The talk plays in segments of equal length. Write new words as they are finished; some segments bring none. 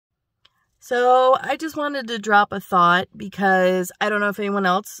So I just wanted to drop a thought because I don't know if anyone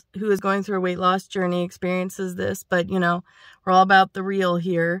else who is going through a weight loss journey experiences this, but you know, we're all about the real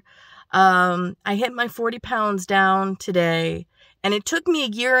here. I hit my 40 pounds down today, and it took me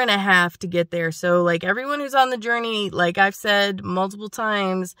 1.5 years to get there. So like everyone who's on the journey, like I've said multiple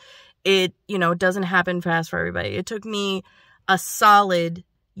times, it doesn't happen fast for everybody. It took me a solid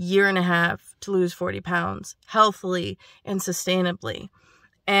 1.5 years to lose 40 pounds healthily and sustainably.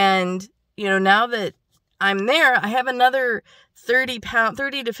 And now that I'm there, I have another 30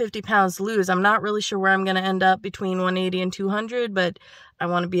 to 50 pounds to lose. I'm not really sure where I'm going to end up between 180 and 200, but I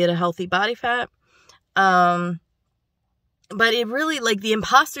want to be at a healthy body fat. But it really, like, the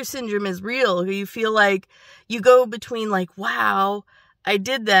imposter syndrome is real. You feel like you go between like, wow, I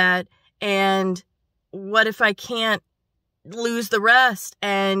did that, and what if I can't lose the rest?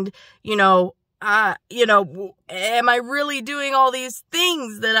 And, am I really doing all these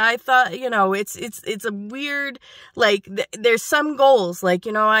things that I thought, it's a weird, like, there's some goals, like,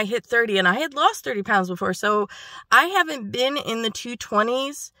 I hit 30 and I had lost 30 pounds before. So I haven't been in the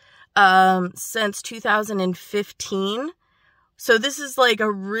 220s, since 2015. So this is like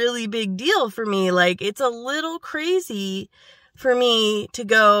a really big deal for me. Like, it's a little crazy for me to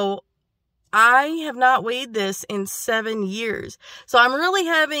go, I have not weighed this in 7 years. So I'm really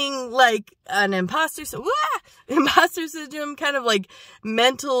having like an imposter syndrome, kind of like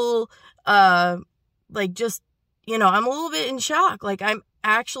mental, like just, I'm a little bit in shock. Like, I'm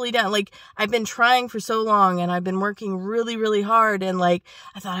actually down. Like, I've been trying for so long and I've been working really, really hard. And like,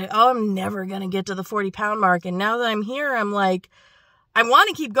 I thought, I'm never going to get to the 40 pound mark. And now that I'm here, I'm like, I want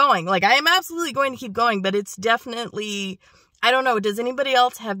to keep going. Like, I am absolutely going to keep going, but it's definitely, I don't know. Does anybody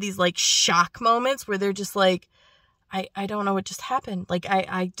else have these like shock moments where they're just like, I don't know what just happened. Like,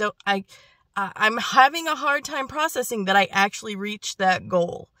 I'm having a hard time processing that I actually reached that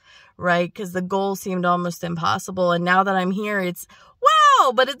goal, right? Because the goal seemed almost impossible. And now that I'm here, it's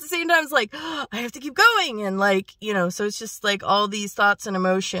wow. But at the same time, it's like, I have to keep going. And like, so it's just like all these thoughts and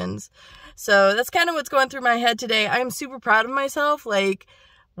emotions. So that's kind of what's going through my head today. I'm super proud of myself. Like,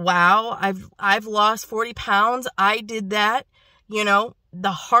 wow, I've lost 40 pounds. I did that,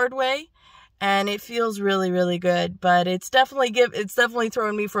 the hard way, and it feels really, really good. But it's definitely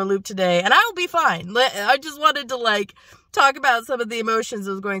throwing me for a loop today, and I'll be fine. I just wanted to like talk about some of the emotions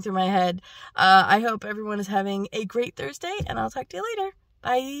that was going through my head. I hope everyone is having a great Thursday, and I'll talk to you later.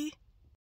 Bye.